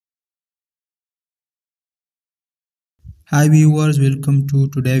Hi viewers, welcome to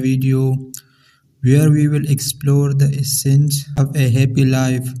today's video where we will explore the essence of a happy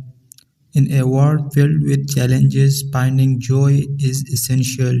life. In a world filled with challenges, finding joy is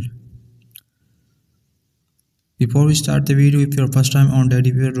essential. Before we start the video, if you're first time on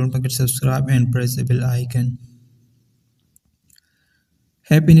Daddy Viewer, don't forget to subscribe and press the bell icon.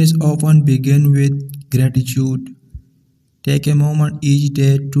 Happiness often begins with gratitude. Take a moment each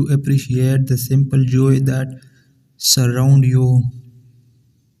day to appreciate the simple joy that surround you.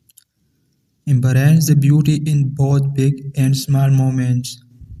 Embrace the beauty in both big and small moments.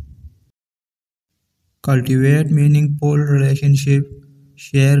 Cultivate meaningful relationships,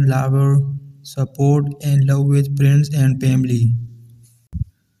 share laughter, support, and love with friends and family.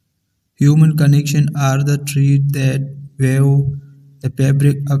 Human connections are the thread that weave the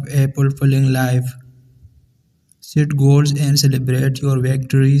fabric of a fulfilling life. Set goals and celebrate your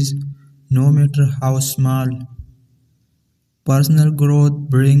victories, no matter how small. Personal growth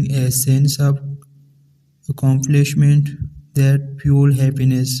brings a sense of accomplishment that fuels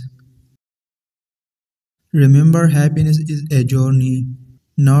happiness. Remember, happiness is a journey,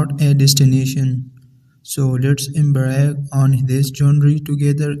 not a destination. So let's embark on this journey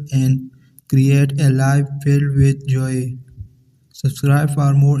together and create a life filled with joy. Subscribe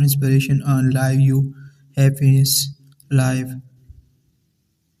for more inspiration on Live You Happiness Live.